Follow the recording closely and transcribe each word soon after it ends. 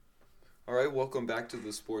All right, welcome back to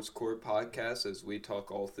the Sports Court podcast as we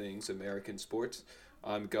talk all things American sports.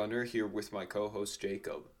 I'm Gunnar here with my co-host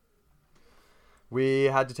Jacob. We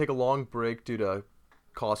had to take a long break due to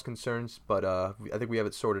cost concerns, but I think we have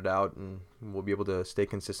it sorted out, and we'll be able to stay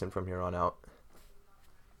consistent from here on out.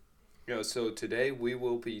 So today we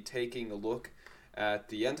will be taking a look at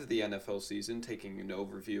the end of the NFL season, taking an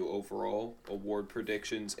overview overall, award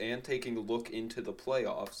predictions, and taking a look into the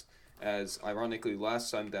playoffs. As ironically, last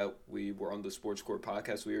time that we were on the Sports Court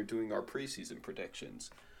podcast, we were doing our preseason predictions.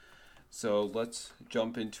 So let's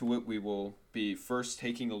jump into it. We will be first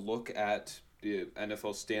taking a look at the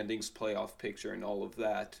NFL standings, playoff picture, and all of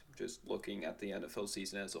that, just looking at the NFL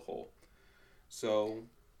season as a whole. So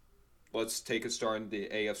let's take a start in the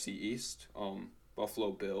AFC East. Buffalo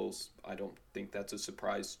Bills, I don't think that's a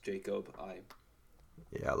surprise, Jacob.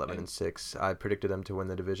 11-6. I predicted them to win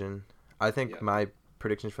the division. I think my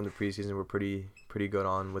predictions from the preseason were pretty good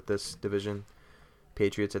on with this division.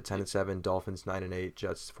 Patriots at 10-7, Dolphins 9-8,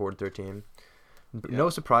 Jets 4-13. No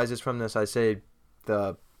surprises from this. I say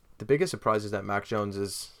the biggest surprise is that Mac Jones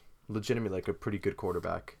is legitimately like a pretty good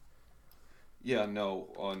quarterback. Yeah,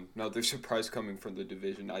 no. Another surprise coming from the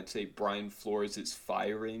division. I'd say Brian Flores'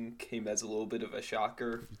 firing came as a little bit of a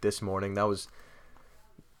shocker. This morning,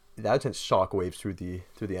 that sent shockwaves through the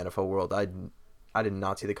NFL world. I did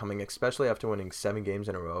not see that coming, especially after winning 7 games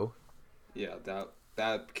in a row. Yeah,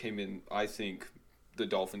 that came in. I think the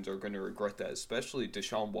Dolphins are going to regret that, especially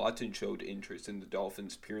Deshaun Watson showed interest in the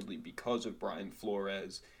Dolphins purely because of Brian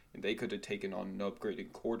Flores, and they could have taken on an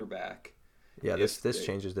upgraded quarterback. Yeah, this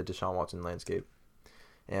changes the Deshaun Watson landscape.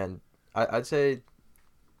 And I'd say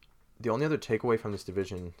the only other takeaway from this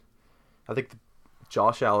division, I think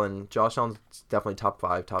Josh Allen's definitely top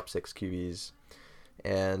 5, top 6 QBs.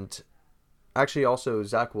 And actually also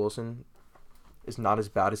Zach Wilson is not as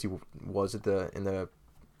bad as he was at the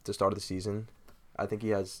start of the season. I think he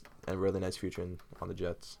has a really nice future on the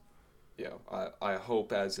Jets. Yeah, I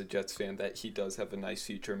hope as a Jets fan that he does have a nice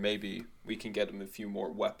future. Maybe we can get him a few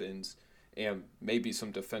more weapons and maybe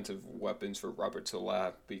some defensive weapons for Robert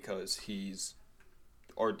Salah, because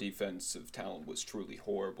our defensive talent was truly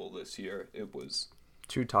horrible this year. It was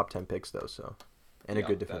 2 top 10 picks though, and a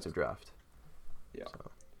good defensive draft. Yeah.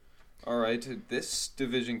 So. All right, this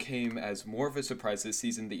division came as more of a surprise this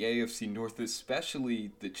season. The AFC North,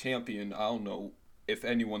 especially the champion. I don't know if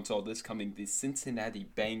anyone saw this coming. The Cincinnati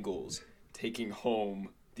Bengals taking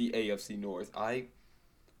home the AFC North. I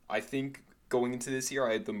think going into this year,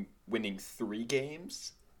 I had them winning 3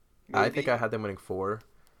 games. Maybe. I think I had them winning 4.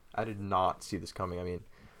 I did not see this coming. I mean,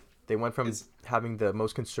 they went from having the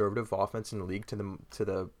most conservative offense in the league to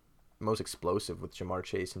the most explosive with Jamar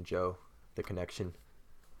Chase and Joe, the connection.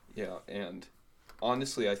 Yeah, and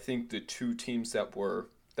honestly, I think the 2 teams that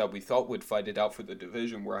we thought would fight it out for the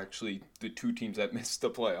division were actually the 2 teams that missed the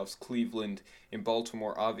playoffs, Cleveland and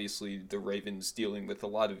Baltimore. Obviously, the Ravens dealing with a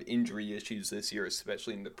lot of injury issues this year,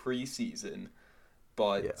 especially in the preseason.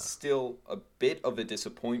 But still a bit of a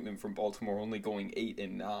disappointment from Baltimore, only going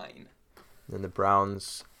 8-9. And the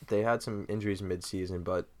Browns, they had some injuries mid-season,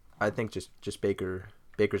 but I think just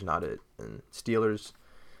Baker's not it. And Steelers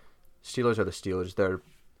are the Steelers. They're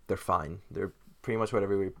fine. They're pretty much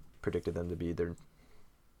whatever we predicted them to be. They're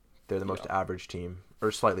the most average team,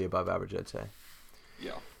 or slightly above average, I'd say.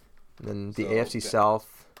 Yeah. And then the AFC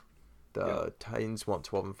South, the Titans went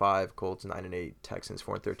 12-5, Colts 9-8, Texans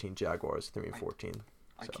 4-13, Jaguars 3-14.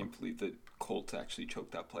 I can't believe that Colts actually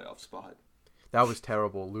choked that playoff spot. That was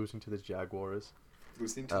terrible, losing to the Jaguars.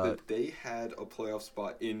 They had a playoff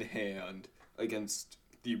spot in hand against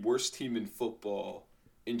the worst team in football,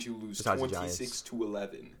 and you lose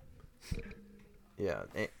 26-11. Yeah,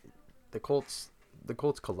 the Colts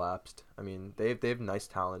collapsed. I mean, they have nice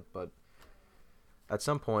talent, but at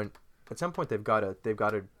some point they've got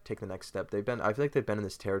to take the next step. I feel like they've been in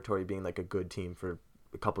this territory being like a good team for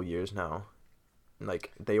a couple years now.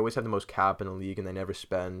 Like, they always have the most cap in the league and they never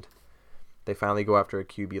spend. They finally go after a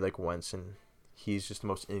QB like Wentz, and he's just the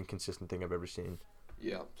most inconsistent thing I've ever seen.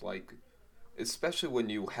 Yeah, like, especially when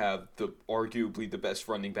you have arguably the best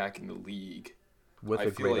running back in the league. With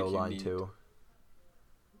a great O-line, too.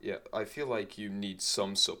 Yeah, I feel like you need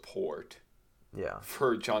some support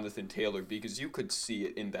for Jonathan Taylor, because you could see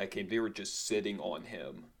it in that game. They were just sitting on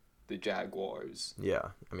him, the Jaguars. Yeah,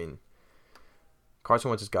 I mean, Carson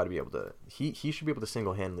Wentz has got to be able to... He should be able to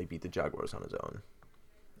single-handedly beat the Jaguars on his own.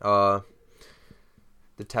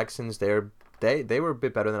 The Texans, they were a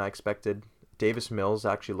bit better than I expected. Davis Mills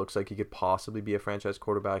actually looks like he could possibly be a franchise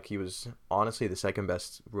quarterback. He was honestly the second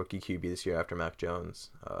best rookie QB this year after Mac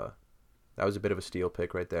Jones. That was a bit of a steal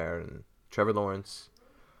pick right there. And Trevor Lawrence,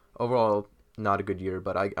 overall, not a good year,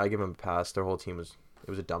 but I give him a pass. Their whole team was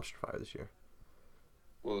a dumpster fire this year.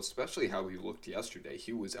 Well, especially how he looked yesterday.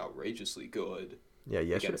 He was outrageously good. Yeah,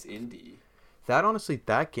 yesterday against Indy.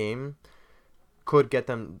 That game could get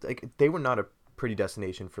them. Like, they were not a pretty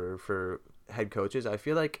destination for head coaches. I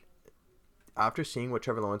feel like after seeing what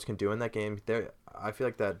Trevor Lawrence can do in that game, I feel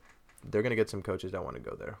like that they're gonna get some coaches that want to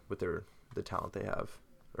go there with the talent they have,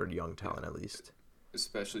 or young talent at least.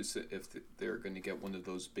 Especially if they're going to get one of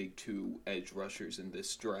those big 2 edge rushers in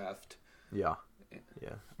this draft. Yeah.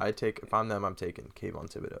 If I'm them, I'm taking Kayvon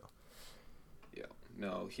Thibodeau. Yeah.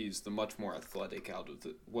 No, he's the much more athletic out of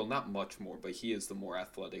the... Well, not much more, but he is the more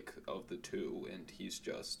athletic of the 2, and he's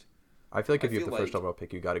just... I feel like if you have the first overall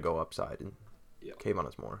pick, you got to go upside, and Kayvon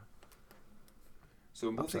is more.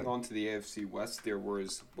 So moving on to the AFC West, there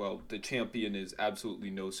was, well, the champion is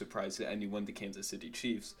absolutely no surprise to anyone, the Kansas City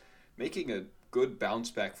Chiefs, making a good bounce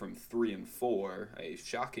back from 3-4, a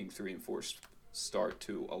shocking 3-4 start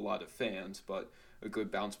to a lot of fans, but a good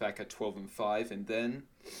bounce back at 12-5, and then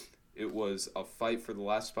it was a fight for the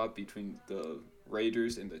last spot between the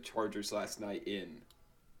Raiders and the Chargers last night in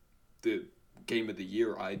the game of the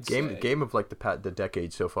year. I'd say game of like the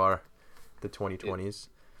decade so far, the 2020s.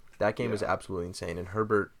 That game was absolutely insane, and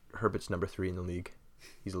Herbert's number 3 in the league.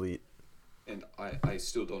 He's elite. And I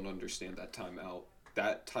still don't understand that timeout.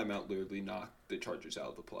 That timeout literally knocked the Chargers out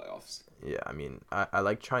of the playoffs. Yeah, I mean, I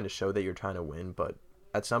like trying to show that you're trying to win, but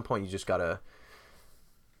at some point you just gotta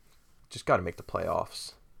make the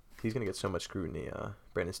playoffs. He's gonna get so much scrutiny,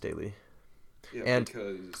 Brandon Staley. Yeah,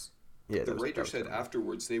 because the Raiders said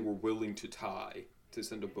afterwards they were willing to tie to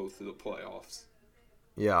send them both to the playoffs.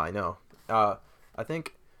 Yeah, I know. I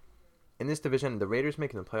think in this division, the Raiders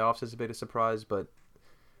making the playoffs is a bit of a surprise, but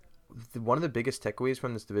one of the biggest takeaways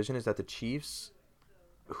from this division is that the Chiefs,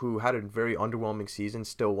 who had a very underwhelming season,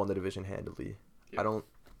 still won the division handily. Yeah.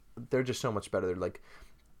 They're just so much better. They're like,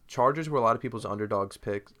 Chargers were a lot of people's underdog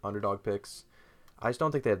picks. I just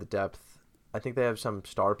don't think they have the depth. I think they have some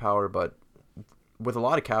star power, but with a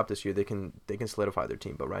lot of cap this year, they can solidify their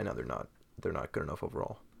team. But right now, they're not good enough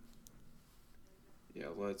overall. Yeah,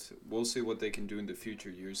 we'll see what they can do in the future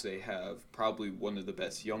years. They have probably one of the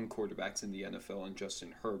best young quarterbacks in the NFL in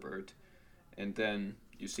Justin Herbert. And then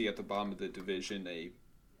you see at the bottom of the division a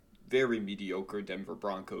very mediocre Denver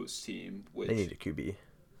Broncos team. Which, they need a QB.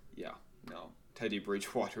 Yeah, no. Teddy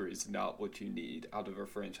Bridgewater is not what you need out of a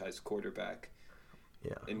franchise quarterback.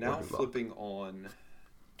 Yeah. And now flipping on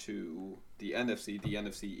to the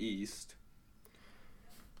NFC East.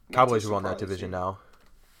 Cowboys run that division now.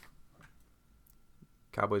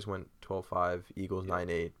 Cowboys went 12-5, Eagles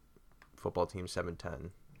 9-8, football team 7-10,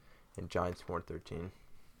 and Giants 4-13.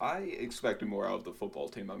 I expected more out of the football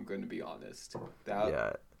team, I'm going to be honest.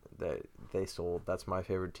 They sold. That's my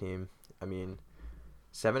favorite team. I mean,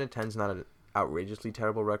 7-10 is not an outrageously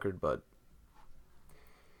terrible record, but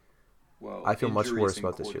I feel much worse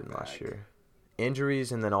about this year than last year.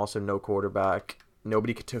 Injuries, and then also no quarterback.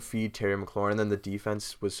 Nobody to feed Terry McLaurin, and then the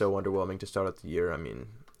defense was so underwhelming to start out the year. I mean,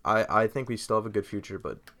 I think we still have a good future,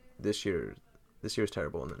 but this year is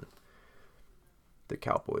terrible. And then the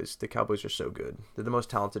Cowboys are so good. They're the most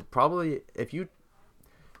talented. Probably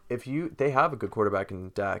they have a good quarterback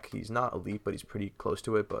in Dak. He's not elite, but he's pretty close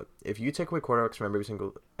to it. But if you take away quarterbacks from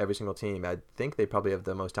every single team, I think they probably have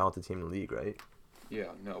the most talented team in the league, right?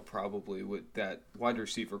 Yeah, no, probably. With that wide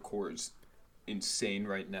receiver core is insane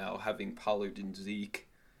right now, having Pollard and Zeke,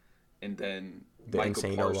 and then the Micah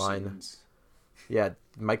insane Parsons. O-line. Yeah,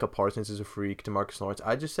 Micah Parsons is a freak. DeMarcus Lawrence.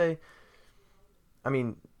 I just say, I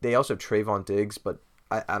mean, they also have Trayvon Diggs, but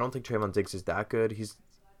I don't think Trayvon Diggs is that good. He's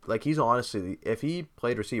honestly, if he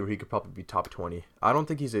played receiver, he could probably be top 20. I don't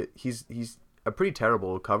think he's a pretty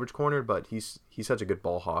terrible coverage corner, but he's such a good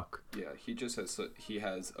ball hawk. Yeah, he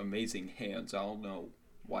has amazing hands. I don't know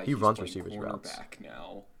why he runs receivers routes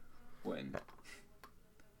now when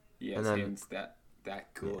he has hands that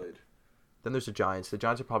good. Yeah. Then there's the Giants. The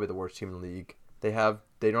Giants are probably the worst team in the league. They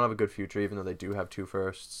don't have a good future, even though they do have 2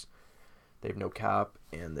 firsts. They have no cap,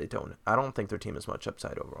 and I don't think their team has much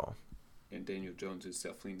upside overall. And Daniel Jones is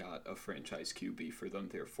definitely not a franchise QB for them.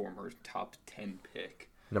 Their former top 10 pick.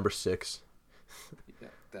 Number 6. Yeah,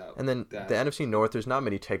 and then the NFC North, there's not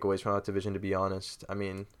many takeaways from that division, to be honest. I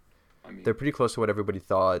mean, they're pretty close to what everybody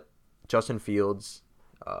thought. Justin Fields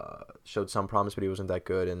showed some promise, but he wasn't that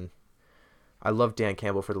good. And I love Dan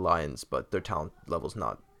Campbell for the Lions, but their talent level's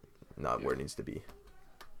not where it needs to be.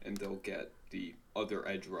 And they'll get the other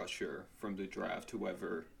edge rusher from the draft,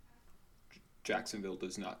 whoever Jacksonville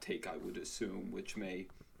does not take, I would assume, which may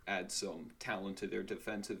add some talent to their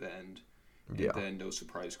defensive end. And then, no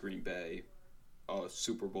surprise, Green Bay, a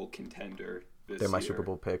Super Bowl contender this year. They're my Super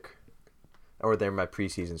Bowl pick. Or they're my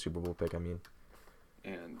preseason Super Bowl pick, I mean.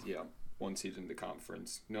 And, yeah, 1 seed in the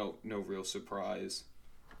conference. No real surprise.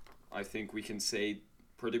 I think we can say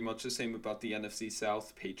pretty much the same about the NFC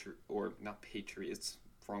South. Not Patriots.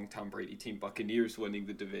 Wrong Tom Brady team. Buccaneers winning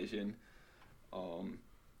the division.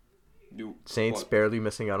 Saints barely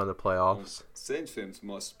missing out on the playoffs. Saints fans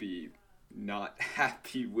must be not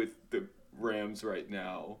happy with the Rams right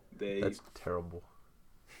now. That's terrible.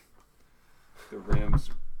 The Rams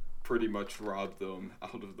pretty much robbed them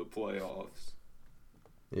out of the playoffs.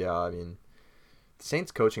 Yeah, I mean, the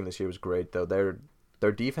Saints coaching this year was great though. Their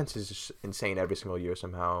defense is just insane every single year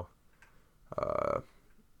somehow.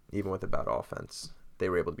 Even with a bad offense, they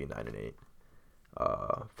were able to be 9-8.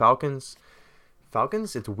 Falcons,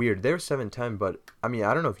 it's weird. They're 7-10, but I mean,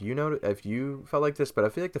 I don't know if you felt like this, but I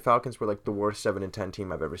feel like the Falcons were like the worst 7-10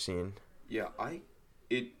 team I've ever seen. Yeah,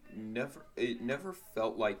 it never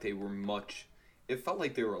felt like they were much. It felt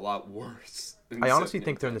like they were a lot worse. I honestly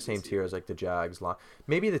think they're in the same tier as like the Jags.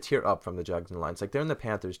 Maybe the tier up from the Jags and Lions. Like they're in the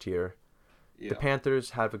Panthers tier. Yeah. The Panthers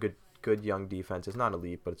have a good young defense. It's not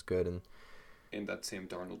elite, but it's good. And that Sam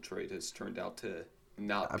Darnold trade has turned out to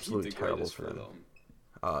not absolutely be the terrible greatest for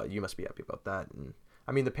them. You must be happy about that. And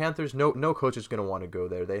I mean, the Panthers. No coach is going to want to go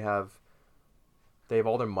there. They have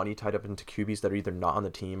all their money tied up into QBs that are either not on the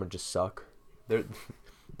team or just suck.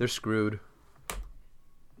 They're screwed.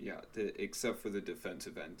 Yeah, except for the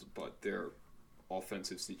defensive end, but their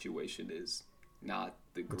offensive situation is not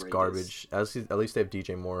the greatest. It's garbage. At least they have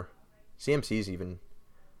DJ Moore. CMC's even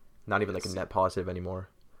not even like a net positive anymore.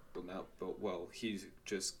 Well, he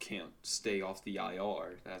just can't stay off the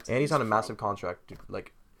IR. And he's on a massive contract. Dude.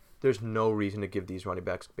 Like, there's no reason to give these running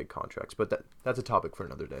backs big contracts, but that's a topic for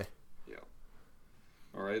another day. Yeah.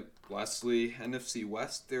 All right. Lastly, NFC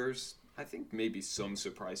West. There's, I think, maybe some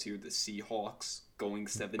surprise here. The Seahawks going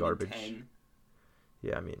 7-10.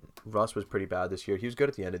 Yeah, I mean, Russ was pretty bad this year. He was good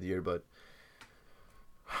at the end of the year, but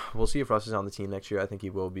we'll see if Russ is on the team next year. I think he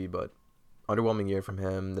will be, but underwhelming year from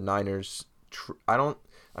him. The Niners,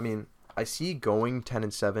 I see going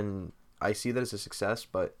 10-7. I see that as a success,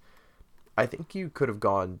 but I think you could have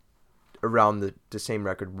gone around the same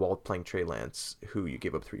record while playing Trey Lance, who you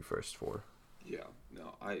gave up 3 firsts for. Yeah,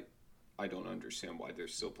 no, I don't understand why they're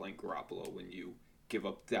still playing Garoppolo when you give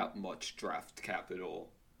up that much draft capital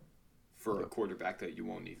for a quarterback that you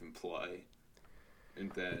won't even play.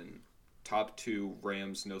 And then top 2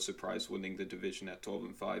 Rams, no surprise, winning the division at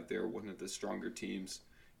 12-5. They're one of the stronger teams.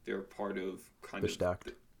 They're part of They're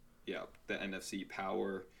stacked. The NFC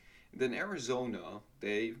power. And then Arizona,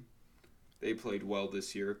 they played well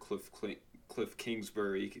this year. Cliff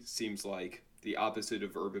Kingsbury seems like the opposite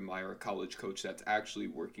of Urban Meyer, a college coach that's actually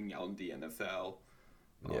working out in the NFL.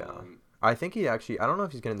 Yeah. I think I don't know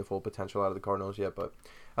if he's getting the full potential out of the Cardinals yet, but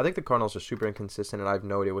I think the Cardinals are super inconsistent, and I have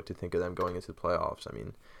no idea what to think of them going into the playoffs. I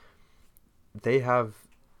mean,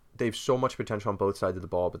 they've so much potential on both sides of the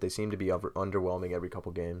ball, but they seem to be underwhelming every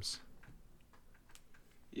couple games.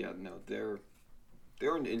 Yeah, no, they're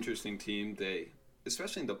an interesting team.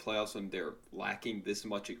 Especially in the playoffs when they're lacking this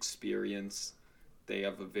much experience, they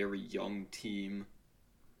have a very young team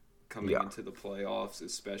coming into the playoffs,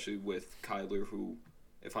 especially with Kyler, who,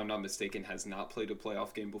 if I'm not mistaken, has not played a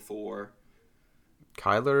playoff game before.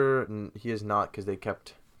 Kyler, he is not, because they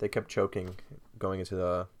kept choking going into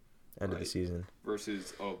the end of the season.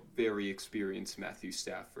 Versus a very experienced Matthew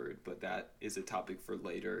Stafford, but that is a topic for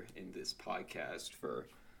later in this podcast for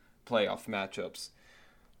playoff matchups.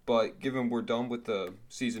 But given we're done with the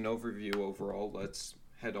season overview overall, let's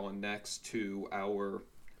head on next to our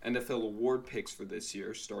NFL award picks for this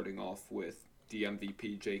year, starting off with the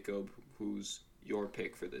MVP, Jacob. Who's your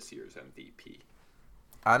pick for this year's MVP?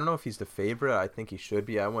 I don't know if he's the favorite. I think he should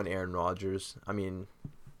be. I went Aaron Rodgers. I mean,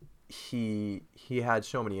 he had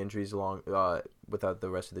so many injuries without the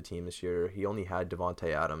rest of the team this year. He only had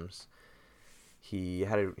Devontae Adams.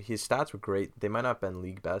 His stats were great. They might not have been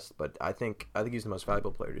league best, but I think he's the most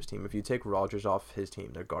valuable player to his team. If you take Rodgers off his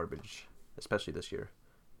team, they're garbage, especially this year.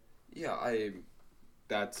 Yeah,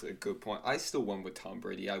 that's a good point. I still went with Tom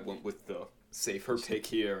Brady. I went with the safer pick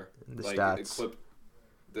here. The stats.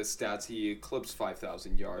 The stats, he eclipsed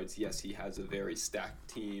 5,000 yards. Yes, he has a very stacked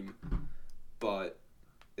team, but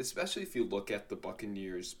especially if you look at the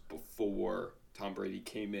Buccaneers before Tom Brady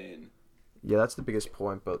came in. Yeah, that's the biggest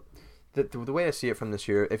point, but the way I see it from this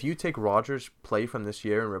year, if you take Rodgers' play from this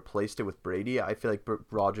year and replaced it with Brady, I feel like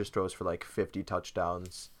Rodgers throws for like 50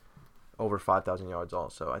 touchdowns, over 5,000 yards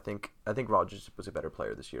also. I think Rodgers was a better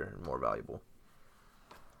player this year and more valuable.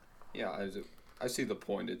 Yeah, I see the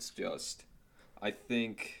point. It's just, I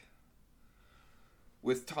think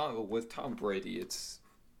with Tom Brady,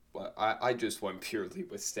 But I just went purely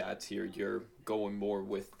with stats here. You're going more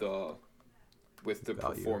with the Value.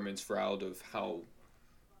 performance route of how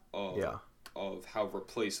Yeah. of how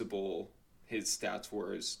replaceable his stats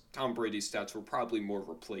were. As Tom Brady's stats were probably more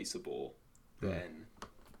replaceable than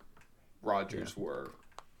Rodgers were.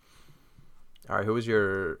 All right, who was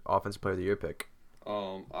your offensive player of the year pick?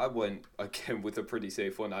 I went again with a pretty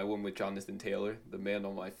safe one. I went with Jonathan Taylor, the man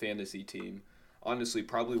on my fantasy team. Honestly,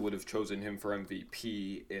 probably would have chosen him for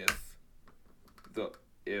MVP if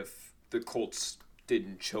the Colts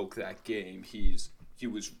didn't choke that game. He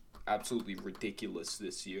was absolutely ridiculous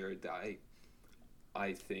this year.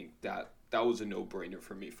 I think that was a no-brainer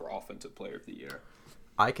for me for offensive player of the year.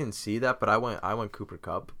 I can see that, but I went Cooper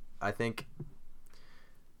Kupp. I think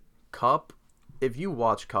Kupp, if you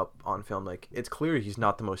watch Kupp on film, like, it's clear he's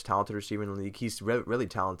not the most talented receiver in the league. He's really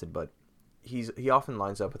talented, but he often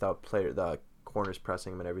lines up without the corners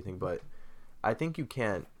pressing him and everything. But I think you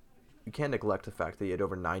can't neglect the fact that he had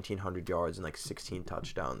over 1,900 yards and like 16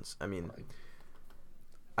 touchdowns. I mean, Right.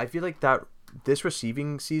 I feel like that this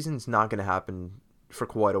receiving season is not going to happen for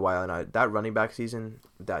quite a while. And that running back season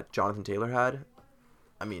that Jonathan Taylor had,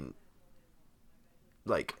 I mean,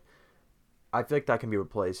 like, I feel like that can be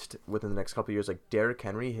replaced within the next couple of years. Like Derrick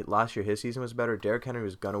Henry, last year his season was better. Derrick Henry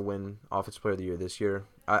was gonna win Offensive Player of the Year this year.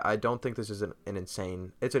 I don't think this is an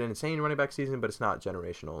insane. It's an insane running back season, but it's not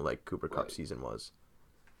generational like Cooper Kupp's season was.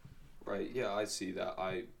 Right. Yeah, I see that.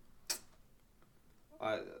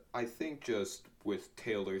 I think just with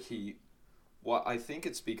Taylor, I think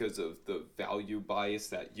it's because of the value bias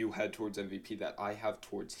that you had towards MVP that I have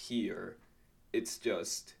towards here. It's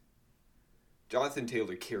just Jonathan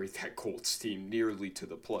Taylor carried that Colts team nearly to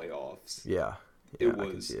the playoffs. Yeah, It I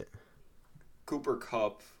can was see it. Cooper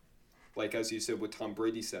Kupp, like as you said with Tom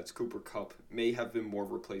Brady stats, Cooper Kupp may have been more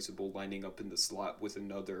replaceable lining up in the slot with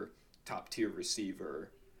another top tier receiver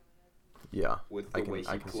Yeah, with the way he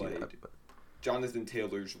I can see played. that, but Jonathan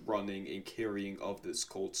Taylor's running and carrying of this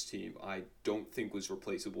Colts team, I don't think was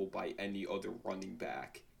replaceable by any other running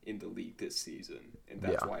back in the league this season, and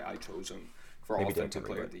that's why I chose him for Maybe Offensive Derrick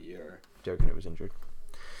Player Henry, of the Year. Derrick Henry was injured.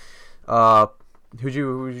 Who did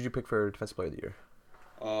you pick for Defensive Player of the Year?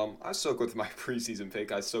 I stuck with my preseason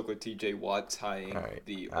pick. I stuck with T.J. Watt tying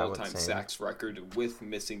the all-time sacks record with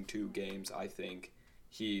missing 2 games. I think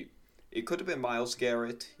it could have been Myles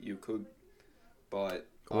Garrett.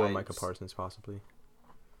 Or Micah Parsons, possibly.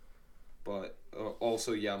 But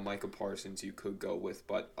also, Micah Parsons you could go with.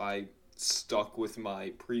 But I stuck with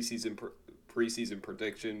my preseason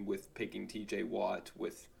prediction with picking T.J. Watt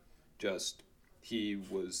he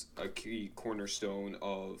was a key cornerstone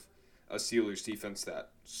of a Steelers defense that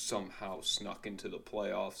somehow snuck into the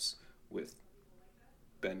playoffs with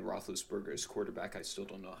Ben Roethlisberger as quarterback. I still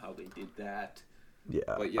don't know how they did that. Yeah,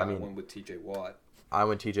 but I went with T.J. Watt. I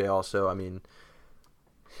went T.J. also. I mean,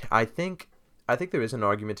 I think there is an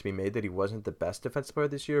argument to be made that he wasn't the best defensive player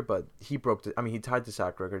this year, but he he tied the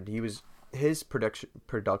sack record. His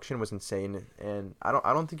production was insane, and I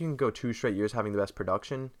don't think you can go 2 straight years having the best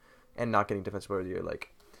production and not getting defensive player of the year.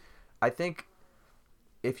 Like, I think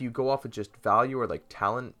if you go off of just value or like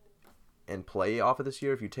talent and play off of this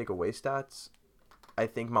year, if you take away stats, I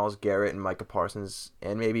think Myles Garrett and Micah Parsons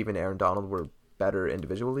and maybe even Aaron Donald were better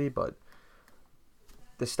individually, but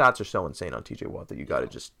the stats are so insane on TJ Watt that you got to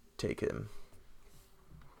just take him.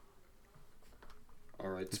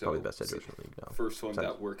 All right, he's probably the best edge rusher in the league now. First one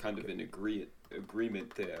that we're kind of in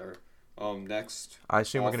agreement there. Next, I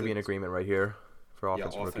assume we're going to be in agreement right here for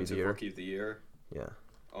offensive rookie of the year. Yeah.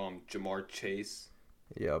 Jamar Chase.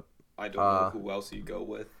 Yep. I don't know who else you go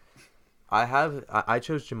with. I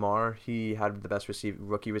chose Jamar. He had the best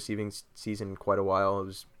rookie receiving season in quite a while. It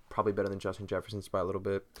was probably better than Justin Jefferson's by a little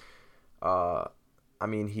bit. I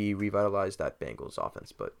mean, he revitalized that Bengals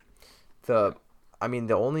offense, but the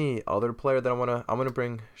only other player that I'm gonna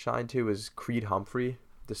bring shine to is Creed Humphrey,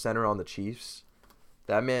 the center on the Chiefs.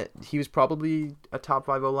 That man, he was probably a top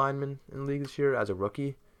 5 lineman in the league this year as a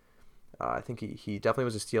rookie. I think he definitely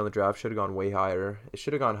was a steal in the draft. Should have gone way higher. It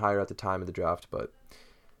should have gone higher at the time of the draft, but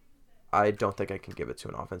I don't think I can give it to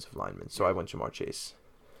an offensive lineman. So I went Jamar Chase.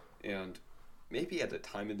 And maybe at the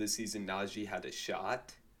time of the season, Najee had a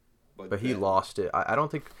shot, but he lost it. I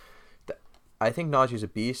don't think. I think Najee's a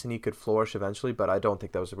beast and he could flourish eventually, but I don't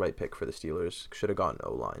think that was the right pick for the Steelers. Should have gone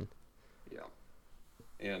O-line. Yeah.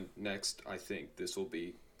 And next, I think this will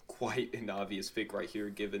be quite an obvious pick right here,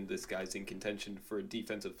 given this guy's in contention for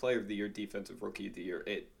Defensive Player of the Year, Defensive Rookie of the Year.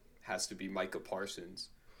 It has to be Micah Parsons.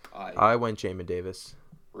 I went Jamin Davis.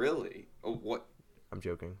 Really? Oh, what? I'm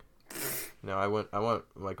joking. No, I went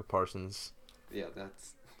Micah Parsons. Yeah,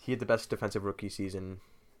 he had the best defensive rookie season.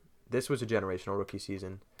 This was a generational rookie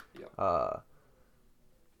season. Yeah.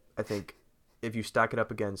 I think if you stack it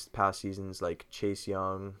up against past seasons like Chase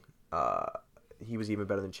Young, he was even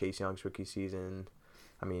better than Chase Young's rookie season.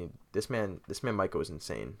 I mean, this man might go is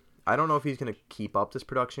insane. I don't know if he's going to keep up this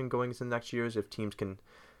production going into the next years if teams can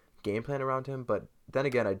game plan around him, but then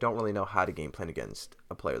again, I don't really know how to game plan against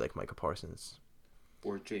a player like Micah Parsons.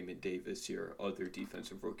 Or Jamin Davis, your other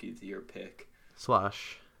defensive rookie of the year pick.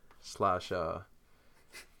 Slash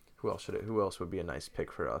who else would be a nice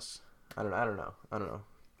pick for us? I don't know.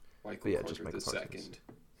 Michael Carter the second.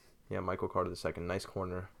 Yeah, Michael Carter the second. Nice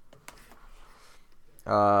corner.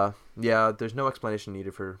 Yeah, there's no explanation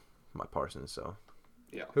needed for my Parsons, so.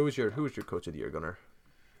 Yeah. Who was your coach of the year, Gunnar?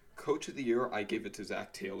 Coach of the year, I gave it to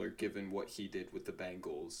Zach Taylor, given what he did with the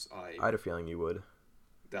Bengals. I had a feeling you would.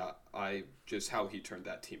 Just how he turned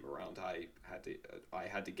that team around. I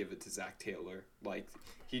had to give it to Zach Taylor. Like,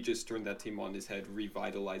 he just turned that team on his head,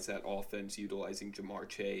 revitalized that offense, utilizing Jamar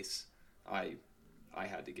Chase. I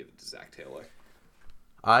had to give it to Zach Taylor.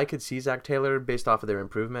 I could see Zach Taylor based off of their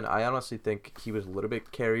improvement. I honestly think he was a little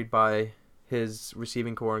bit carried by his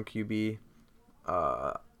receiving core and QB.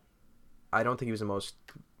 I don't think he was the most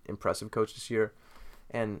impressive coach this year.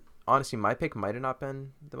 And honestly, my pick might have not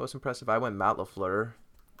been the most impressive. I went Matt LaFleur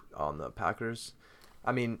on the Packers.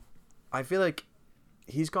 I mean, I feel like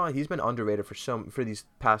he's been underrated for these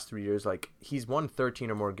past 3 years. Like, he's won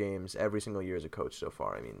 13 or more games every single year as a coach so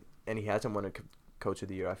far. I mean, and he hasn't won a coach of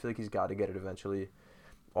the year. I feel like he's got to get it eventually.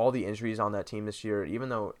 All the injuries on that team this year, even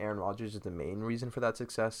though Aaron Rodgers is the main reason for that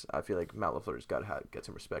success, I feel like Matt LaFleur's got to get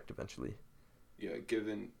some respect eventually. Yeah,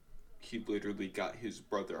 given he literally got his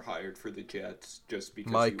brother hired for the Jets just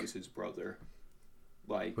because he was his brother.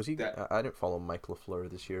 Like, was he? I didn't follow Mike LaFleur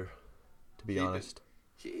this year, to be honest.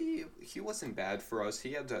 He wasn't bad for us.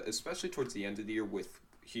 He had to, especially towards the end of the year,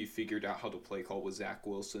 he figured out how to play call with Zach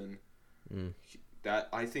Wilson.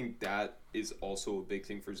 I think that is also a big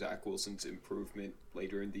thing for Zach Wilson's improvement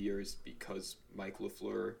later in the year, is because Mike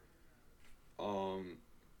LaFleur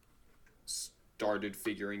started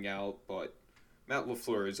figuring out. But Matt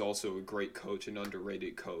LaFleur is also a great coach, an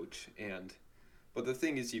underrated coach. But the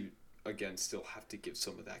thing is, you, again, still have to give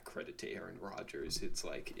some of that credit to Aaron Rodgers. It's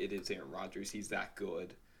like, it is Aaron Rodgers. He's that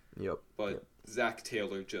good. Yep. But Zach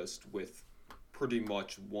Taylor, just with pretty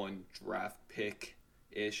much one draft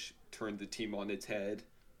pick-ish, turned the team on its head.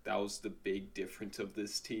 That was the big difference of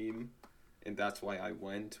this team, and that's why I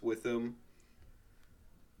went with him.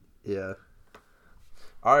 Yeah.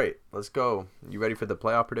 All right, let's go. You ready for the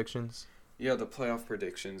playoff predictions? Yeah, the playoff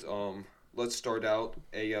predictions. Let's start out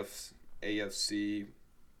AFC.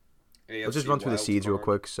 Let's just run through the seeds real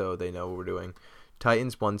quick so they know what we're doing.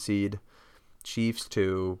 Titans 1 seed, Chiefs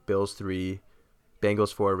 2, Bills 3,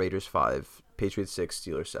 Bengals 4, Raiders 5, Patriots 6,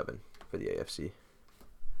 Steelers 7 for the AFC.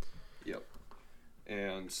 Yep.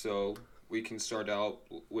 And so we can start out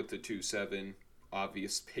with the 2-7.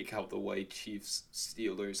 Obvious pick out the way, Chiefs,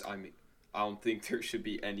 Steelers. I mean, I don't think there should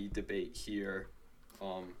be any debate here.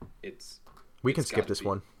 We can skip this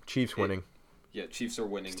one. Chiefs winning. Yeah, Chiefs are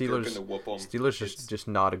winning. Steelers, they're going to whoop them. Steelers just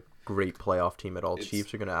not a great playoff team at all.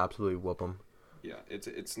 Chiefs are going to absolutely whoop them. Yeah,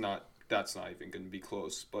 it's not. That's not even going to be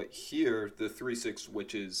close. But here, the 3-6,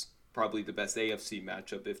 which is probably the best AFC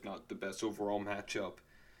matchup, if not the best overall matchup.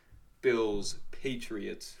 Bills,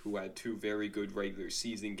 Patriots, who had two very good regular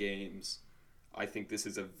season games. I think this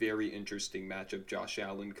is a very interesting matchup. Josh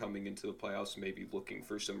Allen coming into the playoffs, maybe looking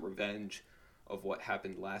for some revenge of what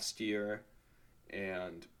happened last year.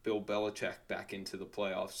 And Bill Belichick back into the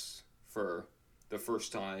playoffs for the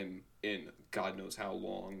first time in God knows how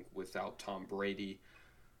long without Tom Brady.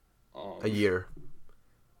 A year.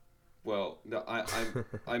 Well, no,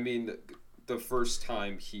 I mean the first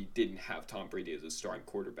time he didn't have Tom Brady as a starting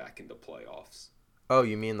quarterback in the playoffs. Oh,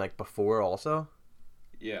 you mean like before also?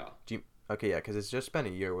 Yeah. Okay, yeah, because it's just been a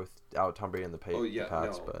year without Tom Brady in the Pats. Oh yeah,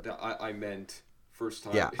 Pats, no, but I meant first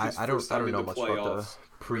time. Yeah, I don't know much about the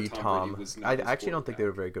pre-Tom. I actually don't think they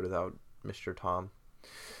were very good without Mr. Tom.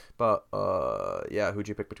 But yeah, who'd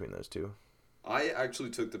you pick between those two? I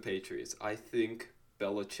actually took the Patriots. I think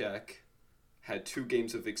Belichick had 2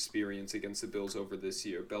 games of experience against the Bills over this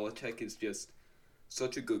year. Belichick is just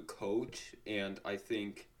such a good coach, and I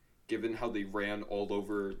think given how they ran all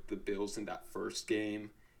over the Bills in that first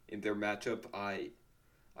game in their matchup, I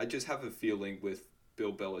just have a feeling with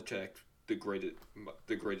Bill Belichick, the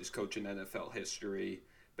greatest coach in NFL history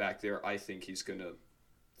back there, I think he's going to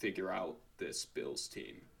figure out this Bills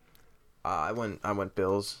team. I went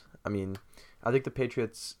Bills. I mean, I think the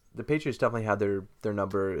Patriots definitely had their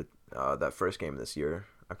number that first game this year.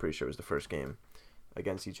 I'm pretty sure it was the first game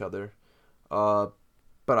against each other. But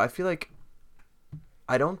I feel like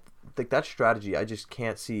like that strategy, I just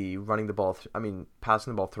can't see running the ball.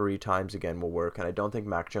 Passing the ball 3 times again will work, and I don't think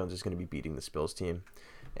Mac Jones is going to be beating the Bills team.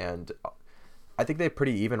 And I think they have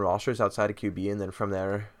pretty even rosters outside of QB, and then from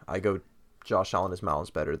there, I go Josh Allen is miles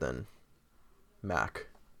better than Mac.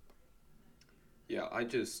 Yeah,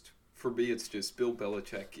 for me, it's just Bill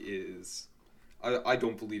Belichick is. I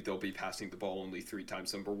don't believe they'll be passing the ball only 3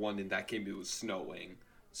 times. Number one, in that game it was snowing,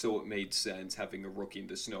 so it made sense having a rookie in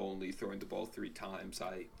the snow only throwing the ball 3 times.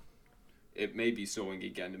 It may be snowing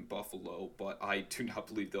again in Buffalo, but I do not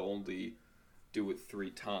believe they'll only do it 3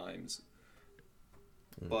 times.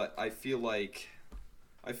 But I feel like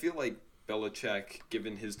Belichick,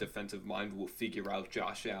 given his defensive mind, will figure out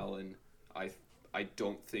Josh Allen. I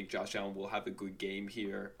don't think Josh Allen will have a good game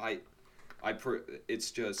here.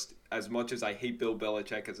 It's just, as much as I hate Bill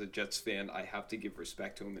Belichick as a Jets fan, I have to give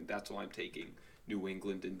respect to him, and that's why I'm taking New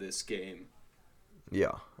England in this game.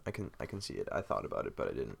 Yeah, I can see it. I thought about it, but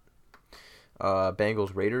I didn't.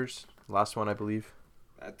 Bengals Raiders, last one I believe.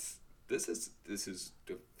 This is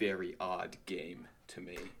a very odd game to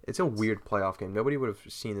me. It's a weird playoff game. Nobody would have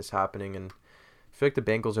seen this happening, and I feel like the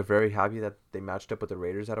Bengals are very happy that they matched up with the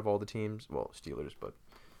Raiders out of all the teams. Well, Steelers, but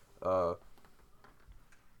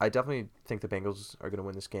I definitely think the Bengals are going to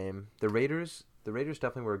win this game. The Raiders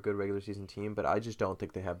definitely were a good regular season team, but I just don't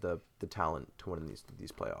think they have the talent to win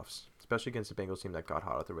these playoffs, especially against the Bengals team that got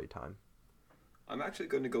hot at the right time. I'm actually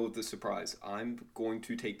going to go with the surprise. I'm going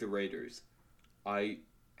to take the Raiders. I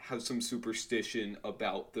have some superstition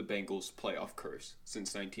about the Bengals' playoff curse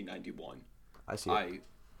since 1991. I see it.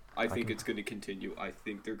 I think it's going to continue. I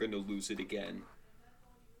think they're going to lose it again.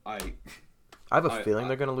 I have a feeling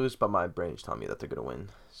they're going to lose, but my brain's telling me that they're going to win.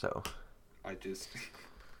 So I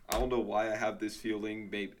don't know why I have this feeling.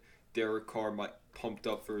 Maybe Derek Carr might pumped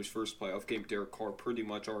up for his first playoff game. Derek Carr pretty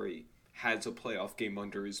much already has a playoff game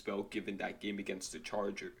under his belt, given that game against the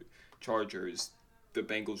Chargers. The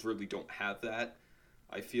Bengals really don't have that.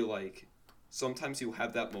 I feel like sometimes you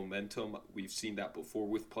have that momentum. We've seen that before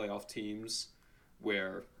with playoff teams,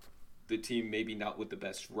 where the team maybe not with the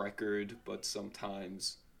best record, but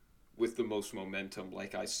sometimes with the most momentum.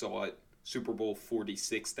 Like I saw it, Super Bowl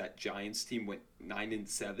 46, that Giants team went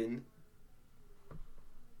 9-7.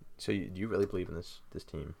 So you really believe in this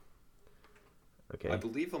team? Okay. I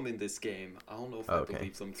believe them in this game. I don't know if I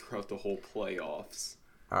believe them throughout the whole playoffs.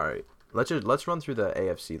 All right. Let's run through the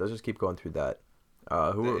AFC. Let's just keep going through that.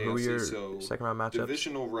 Who are your second round matchups?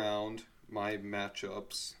 Divisional round, my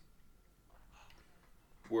matchups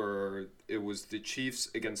it was the Chiefs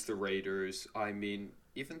against the Raiders. I mean,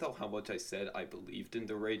 even though how much I said I believed in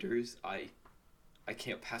the Raiders, I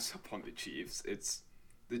can't pass up on the Chiefs.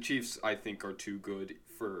 The Chiefs, I think, are too good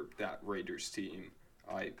for that Raiders team.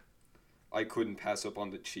 I couldn't pass up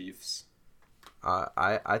on the Chiefs.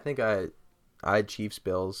 I think I had Chiefs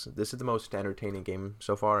Bills. This is the most entertaining game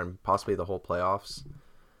so far, and possibly the whole playoffs.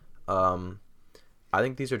 I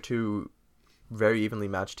think these are two very evenly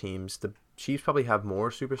matched teams. The Chiefs probably have more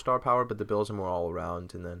superstar power, but the Bills are more all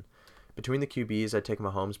around. And then between the QBs, I take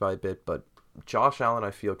Mahomes by a bit, but Josh Allen, I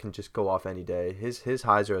feel, can just go off any day. His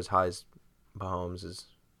highs are as high as Mahomes'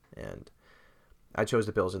 and I chose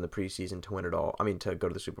the Bills in the preseason to win it all. I mean, to go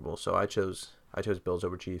to the Super Bowl. So I chose Bills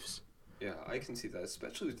over Chiefs. Yeah, I can see that,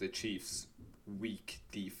 especially with the Chiefs' weak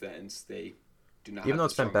defense. They do not. Even though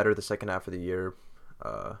it's been better the second half of the year.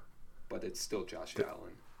 But it's still Josh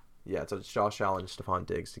Allen. Yeah, so it's Josh Allen and Stephon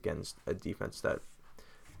Diggs against a defense that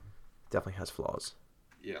definitely has flaws.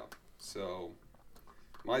 Yeah, so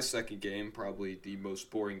my second game, probably the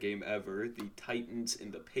most boring game ever, the Titans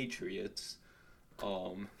and the Patriots.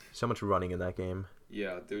 So much running in that game.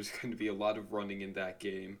 Yeah, there's going to be a lot of running in that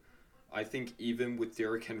game. I think even with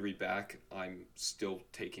Derrick Henry back, I'm still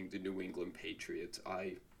taking the New England Patriots.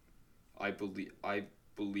 I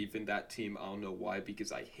believe in that team. I don't know why,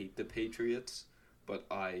 because I hate the Patriots, but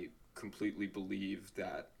I completely believe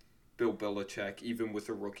that Bill Belichick, even with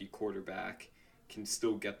a rookie quarterback, can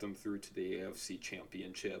still get them through to the AFC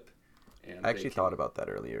Championship. And I actually thought about that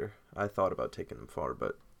earlier. I thought about taking them far,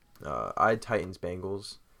 but I had Titans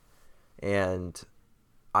Bengals, and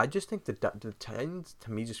I just think the Titans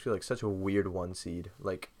to me just feel like such a weird 1 seed.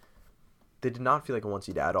 Like they did not feel like a 1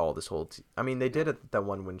 seed at all this whole. I mean, they did at that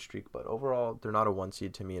 1 win streak, but overall they're not a 1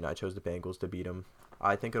 seed to me, and I chose the Bengals to beat them.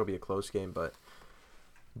 I think it'll be a close game, but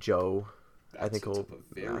Joe, I think he'll a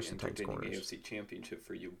very entertaining AFC Championship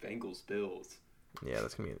for you, Bengals Bills. Yeah,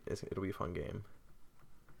 it'll be a fun game.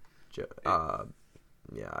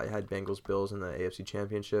 Yeah, I had Bengals Bills in the AFC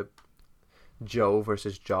Championship. Joe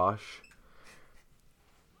versus Josh.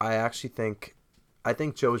 I think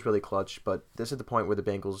Joe's really clutch, but this is the point where the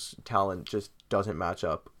Bengals' talent just doesn't match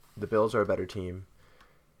up. The Bills are a better team,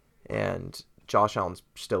 and Josh Allen's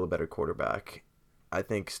still a better quarterback. I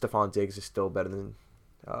think Stephon Diggs is still better than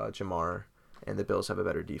Jamar, and the Bills have a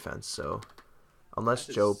better defense. So unless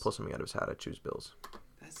Joe pulls something out of his hat, I choose Bills.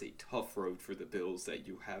 That's a tough road for the Bills that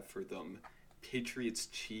you have for them. Patriots,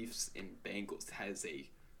 Chiefs, and Bengals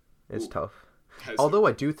It's tough. Although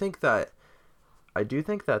I do think that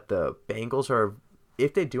the Bengals are,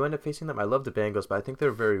 if they do end up facing them, I love the Bengals, but I think they're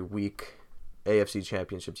a very weak AFC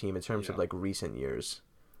Championship team in terms of like recent years.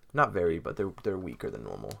 Not very, but they're weaker than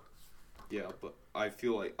normal. Yeah, but I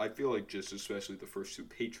feel like just especially the first two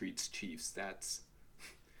Patriots Chiefs, that's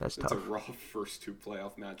tough. A rough first two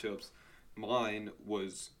playoff matchups. Mine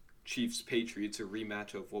was Chiefs Patriots, a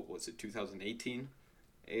rematch of what was it, 2018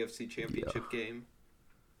 AFC Championship game.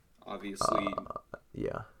 Obviously,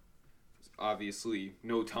 Obviously,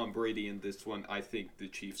 no Tom Brady in this one. I think the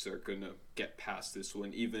Chiefs are gonna get past this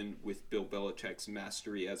one, even with Bill Belichick's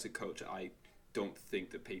mastery as a coach. I don't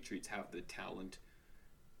think the Patriots have the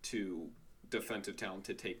defensive talent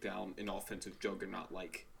to take down an offensive juggernaut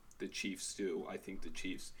like the Chiefs do. I think the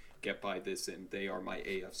Chiefs get by this, and they are my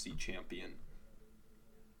AFC champion.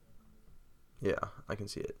 Yeah, I can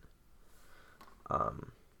see it.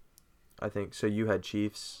 I think so. You had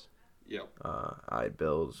Chiefs. Yep. I had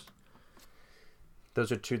Bills.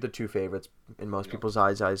 Those are the two favorites in most people's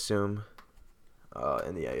eyes, I assume.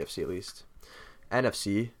 In the AFC at least.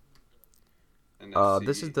 NFC.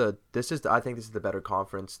 This is I think this is the better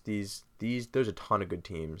conference. There's a ton of good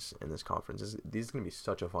teams in this conference. These is gonna be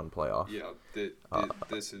such a fun playoff. Yeah,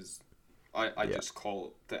 this is. I just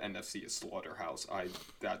call the NFC a slaughterhouse.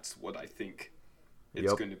 That's what I think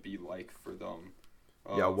it's going to be like for them.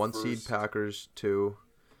 1 seed Packers, 2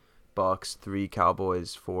 Bucks, 3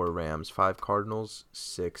 Cowboys, 4 Rams, 5 Cardinals,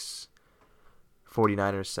 6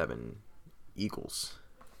 49ers, 7 Eagles.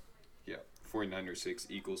 Yeah, 49ers 6,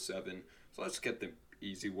 Eagles 7. So let's get the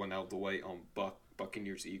easy one out of the way on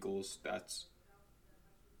Buccaneers Eagles. That's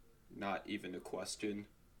not even a question.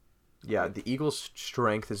 Yeah, the Eagles'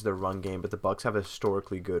 strength is their run game, but the Bucks have a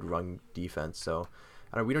historically good run defense. So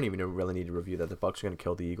we don't even really need to review that. The Bucks are going to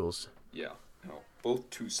kill the Eagles. Yeah, no. Both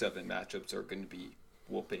 2-7 matchups are going to be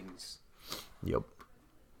whoopings. Yep.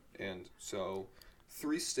 And so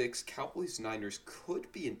 3-6 Cowboys-Niners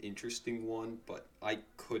could be an interesting one, but I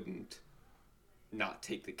couldn't not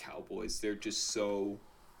take the Cowboys. They're just so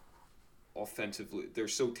offensively, they're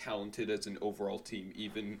so talented as an overall team.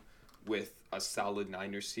 Even with a solid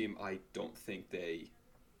Niners team, I don't think they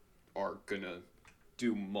are gonna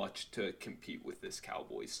do much to compete with this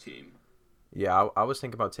Cowboys team. Yeah, I was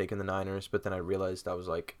thinking about taking the Niners, but then I realized I was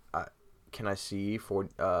like, can I see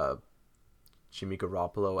Jimmy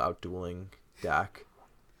Garoppolo outdueling Dak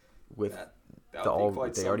with they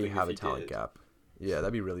already have a talent gap. Yeah,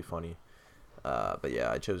 that'd be really funny. But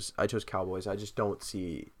yeah, I chose Cowboys. I just don't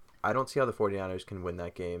see how the 49ers can win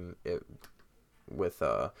that game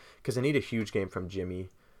because they need a huge game from Jimmy,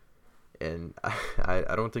 and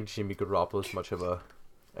I don't think Jimmy Garoppolo is much of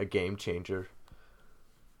a game changer.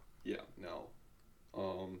 Yeah, no.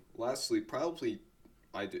 Lastly, probably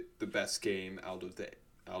the best game out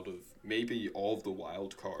of maybe all of the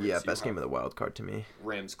wild cards. Yeah, best game of the wild card to me.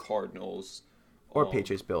 Rams Cardinals or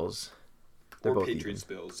Patriots Bills. They're both Patriots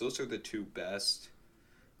even. Bills. Those are the two best.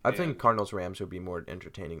 I think Cardinals Rams would be more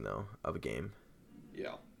entertaining though of a game.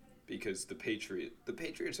 Yeah, because the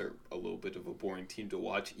Patriots are a little bit of a boring team to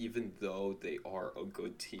watch, even though they are a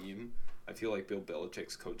good team. I feel like Bill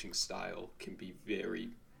Belichick's coaching style can be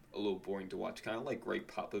a little boring to watch, kind of like Greg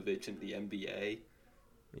Popovich in the NBA.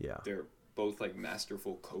 Yeah, they're both like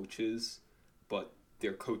masterful coaches, but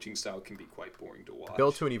their coaching style can be quite boring to watch.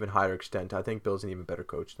 Bill to an even higher extent. I think Bill's an even better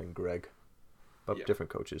coach than Greg. But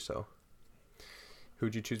different coaches, so.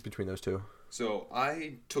 Who'd you choose between those two? So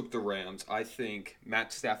I took the Rams. I think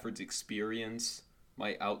Matt Stafford's experience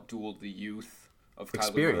might outduel the youth of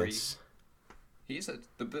Kyler Murray.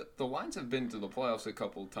 The Lions have been to the playoffs a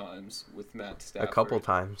couple times with Matt Stafford. A couple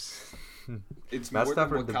times. It's Matt more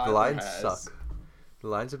Stafford. than what The Kyler Lions has. suck.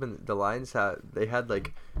 They had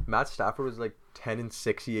like Matt Stafford was like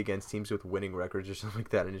 10-60 against teams with winning records or something like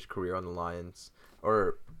that in his career on the Lions,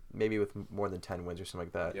 or maybe with more than 10 wins or something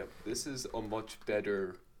like that. Yep, this is a much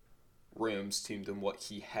better Rams team than what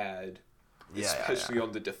he had, especially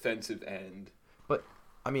on the defensive end. But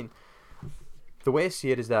I mean, the way I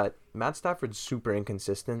see it is that Matt Stafford's super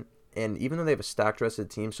inconsistent, and even though they have a stacked rest of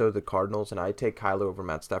the team, so do the Cardinals, and I take Kyler over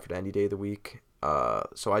Matt Stafford any day of the week.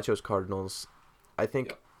 So I chose Cardinals. I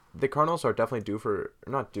think the Cardinals are definitely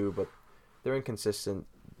but they're inconsistent.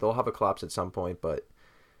 They'll have a collapse at some point, but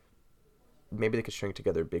maybe they could string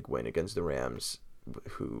together a big win against the Rams,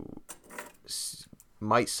 who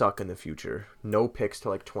might suck in the future. No picks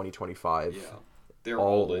till like 2025. Yeah, they're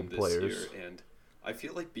all all in old this players. year, and I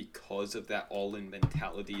feel like because of that all-in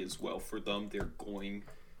mentality as well for them, they're going.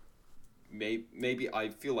 Maybe I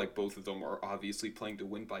feel like both of them are obviously playing to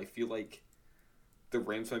win, but I feel like the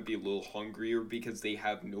Rams might be a little hungrier because they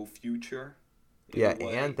have no future. Yeah,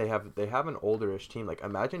 and they have an olderish team. Like,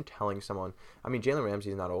 imagine telling someone. I mean, Jalen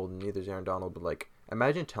Ramsey's not old, and neither is Aaron Donald. But like,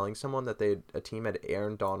 imagine telling someone that a team had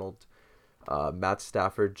Aaron Donald, Matt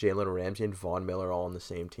Stafford, Jalen Ramsey, and Von Miller all on the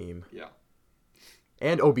same team. Yeah.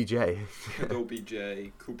 And OBJ. And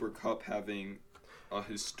OBJ, Cooper Kupp having a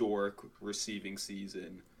historic receiving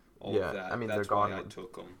season. All of that. I mean, that's they're why gone. I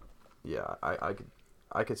took them. Yeah,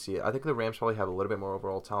 I could see it. I think the Rams probably have a little bit more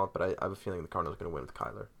overall talent, but I have a feeling the Cardinals are going to win with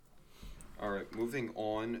Kyler. All right, moving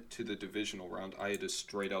on to the divisional round. I had a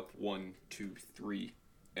straight up 1, 2, 3,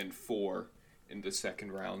 and 4 in the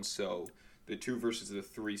second round. So the 2 versus the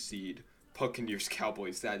 3 seed, Buccaneers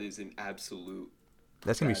Cowboys. That is an absolute.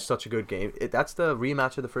 That's going to be such a good game. That's the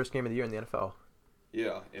rematch of the first game of the year in the NFL.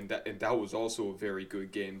 Yeah, and that was also a very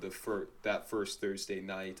good game. That first Thursday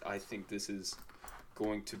night, I think this is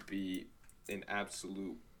going to be an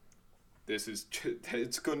absolute.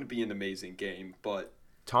 It's going to be an amazing game. But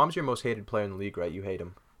Tom's your most hated player in the league, right? You hate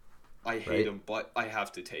him. I hate him, but I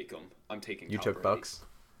have to take him. I'm taking. You Tom took Brady. Bucks.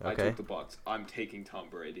 Okay. I took the Bucks. I'm taking Tom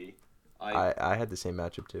Brady. I had the same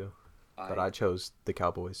matchup too, but I chose the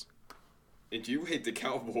Cowboys. And you hate the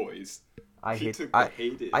Cowboys. I hate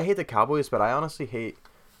the Cowboys, but I honestly hate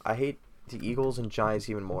the Eagles and Giants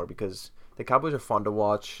even more because the Cowboys are fun to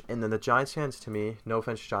watch, and then the Giants fans, to me, no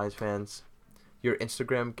offense to Giants fans, your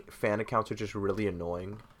Instagram fan accounts are just really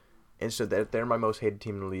annoying, and so they're my most hated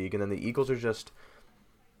team in the league. And then the Eagles are just,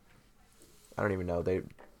 I don't even know,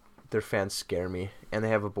 their fans scare me, and they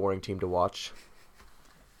have a boring team to watch.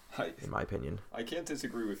 In my opinion, I can't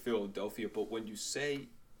disagree with Philadelphia, but when you say.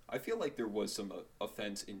 I feel like there was some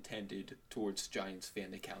offense intended towards Giants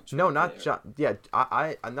fan accounts. No, not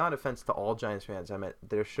I'm not offense to all Giants fans. I meant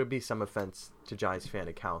there should be some offense to Giants fan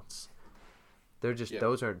accounts. They're just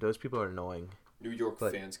those people are annoying. New York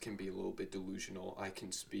fans can be a little bit delusional. I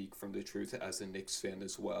can speak from the truth as a Knicks fan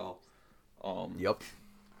as well. Yep.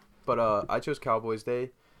 But I chose Cowboys. They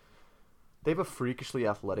have a freakishly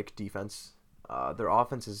athletic defense. Their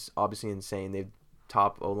offense is obviously insane. They've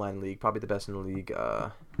top O-line league, probably the best in the league.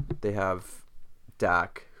 They have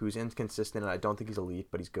Dak, who's inconsistent, and I don't think he's elite,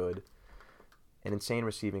 but he's good. An insane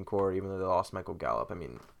receiving core, even though they lost Michael Gallup. I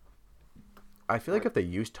mean, I feel like if they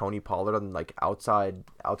use Tony Pollard on like outside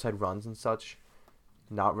runs and such,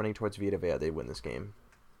 not running towards Vita Vea, they win this game.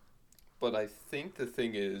 But I think the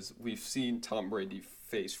thing is, we've seen Tom Brady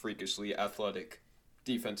face freakishly athletic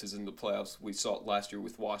defenses in the playoffs. We saw it last year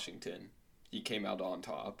with Washington. He came out on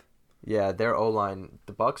top. Yeah, their O-line,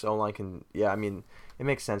 the Bucs O-line can, I mean, it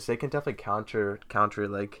makes sense. They can definitely counter,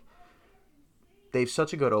 like, they have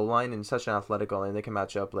such a good O-line and such an athletic O-line. They can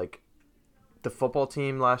match up, like, the football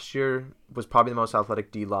team last year was probably the most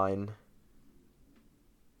athletic D-line,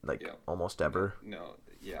 almost ever. No,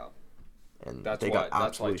 yeah. And they got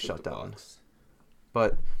absolutely shut down. Bucs.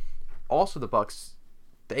 But also the Bucs,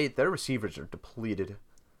 their receivers are depleted.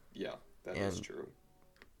 Yeah, that is true.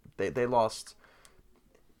 They lost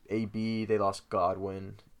AB, they lost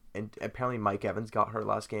Godwin, and apparently Mike Evans got hurt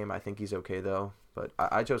last game. I think he's okay though, but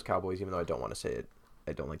I chose Cowboys even though I don't want to say it.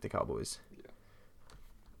 I don't like the Cowboys.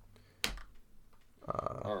 Yeah.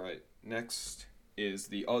 All right. Next is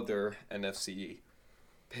the other NFC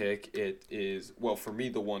pick. It is, well, for me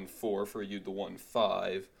the 1-4, for you the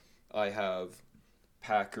 1-5. I have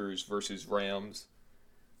Packers versus Rams.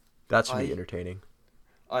 That's really entertaining.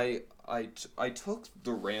 I took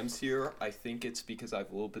the Rams here. I think it's because I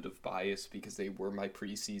have a little bit of bias because they were my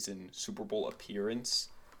preseason Super Bowl appearance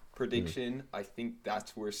prediction. I think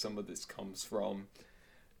that's where some of this comes from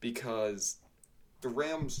because the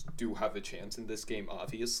Rams do have a chance in this game,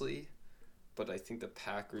 obviously, but I think the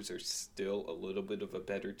Packers are still a little bit of a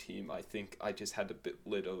better team. I think I just had a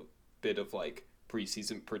bit of like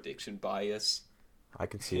preseason prediction bias. I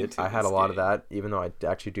can see it. I had a lot of that, even though I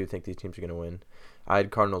actually do think these teams are going to win. I had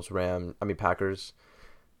Packers.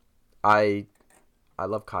 I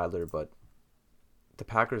love Kyler, but the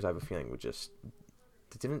Packers, I have a feeling, would just...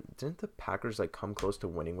 Didn't the Packers like come close to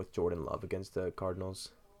winning with Jordan Love against the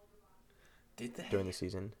Cardinals? Did they? During the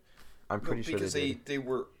season? I'm pretty sure they did.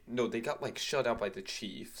 They got like shut out by the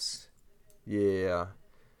Chiefs. Yeah.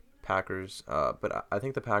 Packers. But I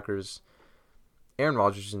think the Packers... Aaron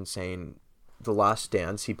Rodgers is insane. The Last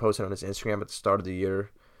Dance he posted on his Instagram at the start of the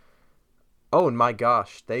year. Oh, and my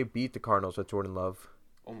gosh, they beat the Cardinals with Jordan Love.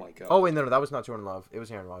 Oh, my God. Oh, wait, no, that was not Jordan Love. It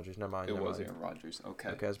was Aaron Rodgers. Never mind. Aaron Rodgers. Okay.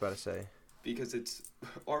 Okay, I was about to say. because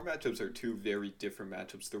our matchups are two very different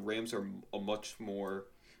matchups. The Rams are a much more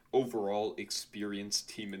overall experienced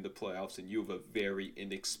team in the playoffs, and you have a very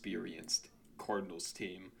inexperienced Cardinals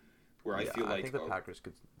team, where I feel like I think the Packers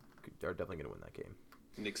are definitely going to win that game.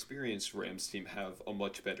 An experienced Rams team have a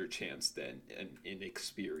much better chance than an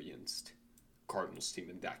inexperienced Cardinals team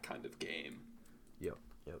in that kind of game. Yep.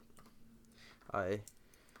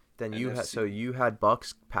 You had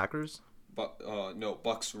Bucks Packers? No,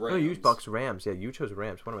 Bucks Rams. No, you used Bucks Rams. Yeah, you chose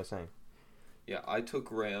Rams. What am I saying? Yeah, I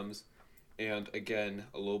took Rams, and again,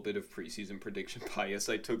 a little bit of preseason prediction bias.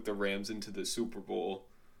 I took the Rams into the Super Bowl.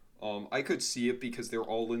 I could see it because they're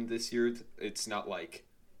all in this year. It's not like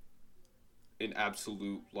an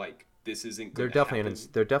absolute this isn't. They're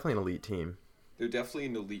definitely an elite team. They're definitely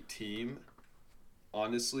an elite team.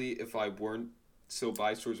 Honestly, if I weren't so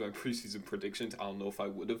biased towards my preseason predictions, I don't know if I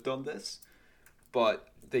would have done this. But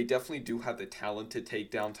they definitely do have the talent to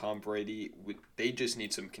take down Tom Brady. They just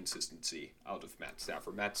need some consistency out of Matt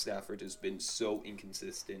Stafford. Matt Stafford has been so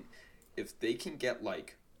inconsistent. If they can get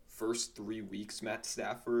first 3 weeks Matt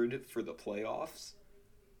Stafford for the playoffs,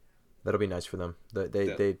 that'll be nice for them.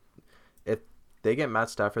 If they get Matt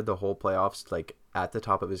Stafford the whole playoffs at the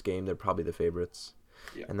top of his game, they're probably the favorites.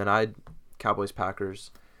 Yeah. And then Cowboys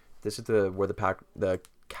Packers. This is where the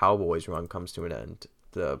Cowboys run comes to an end.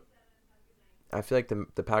 I feel like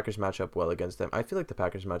the Packers match up well against them. I feel like the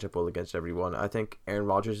Packers match up well against everyone. I think Aaron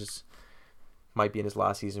Rodgers might be in his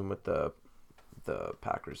last season with the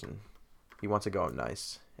Packers, and he wants to go out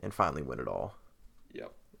nice and finally win it all.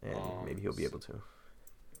 Yep. And maybe he'll be able to.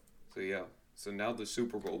 So now the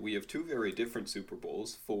Super Bowl. We have two very different Super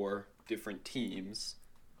Bowls for different teams,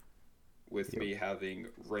 with me having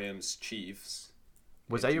Rams Chiefs.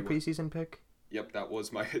 Was that your preseason pick? Yep, that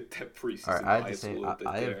was my preseason. All right,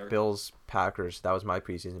 I have Bills Packers. That was my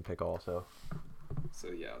preseason pick also.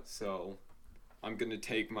 So I'm gonna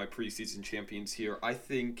take my preseason champions here. I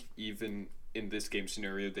think even in this game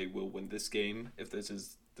scenario, they will win this game. If this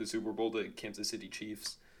is the Super Bowl, the Kansas City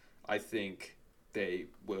Chiefs, I think they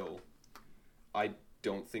will. I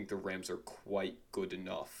don't think the Rams are quite good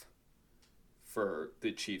enough for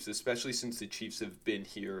the Chiefs, especially since the Chiefs have been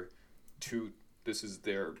here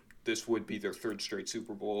this would be their third straight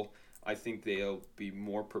Super Bowl. I think they'll be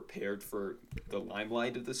more prepared for the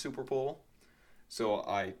limelight of the Super Bowl. So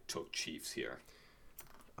I took Chiefs here.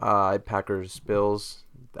 Packers, Bills.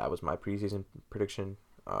 That was my preseason prediction.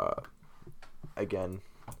 Again,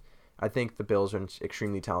 I think the Bills are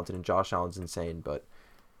extremely talented and Josh Allen's insane, but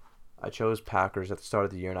I chose Packers at the start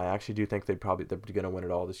of the year, and I actually do think they're going to win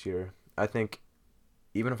it all this year. I think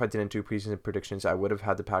even if I didn't do preseason predictions, I would have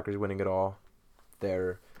had the Packers winning it all.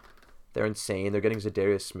 They're insane. They're getting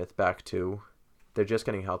Zadarius Smith back too. They're just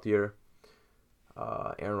getting healthier.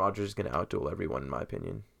 Aaron Rodgers is going to outduel everyone in my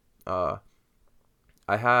opinion. I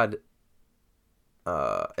had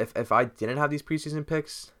if I didn't have these preseason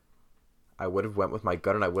picks, I would have went with my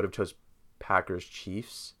gut and I would have chose Packers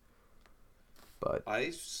Chiefs. But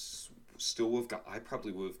I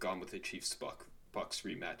probably would have gone with the Chiefs Bucks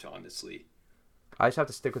rematch, honestly. I just have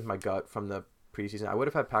to stick with my gut from the preseason. I would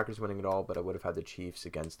have had Packers winning it all, but I would have had the Chiefs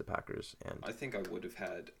against the Packers. And I think I would have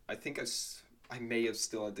had. I may have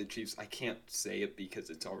still had the Chiefs. I can't say it because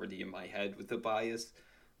it's already in my head with the bias,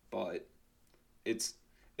 but it's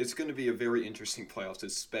going to be a very interesting playoffs,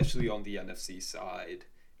 especially on the NFC side,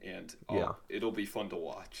 and it'll be fun to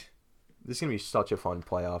watch. This is going to be such a fun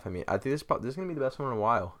playoff. I mean, I think this is going to be the best one in a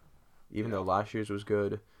while, even though last year's was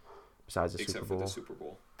good. Besides the Super Bowl. Except for the Super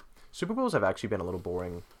Bowl. Super Bowls have actually been a little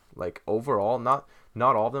boring. Overall, not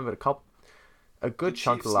all of them, but a good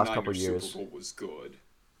chunk of the last couple of years. Super Bowl was good.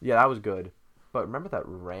 Yeah, that was good. But remember that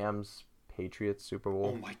Rams Patriots Super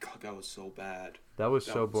Bowl? Oh my god, that was so bad. That was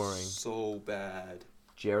so boring. So bad.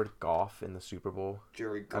 Jared Goff in the Super Bowl.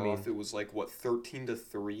 Jared Goff, it was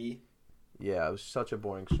 13-3. Yeah, it was such a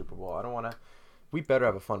boring Super Bowl. I don't want to. We better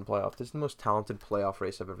have a fun playoff. This is the most talented playoff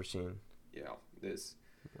race I've ever seen. Yeah, this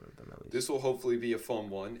will hopefully be a fun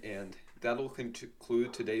one, and that'll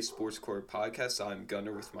conclude today's Sports Court podcast. I'm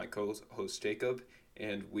Gunnar with my co-host Jacob,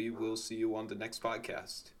 and we will see you on the next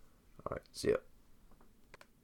podcast. All right, see ya.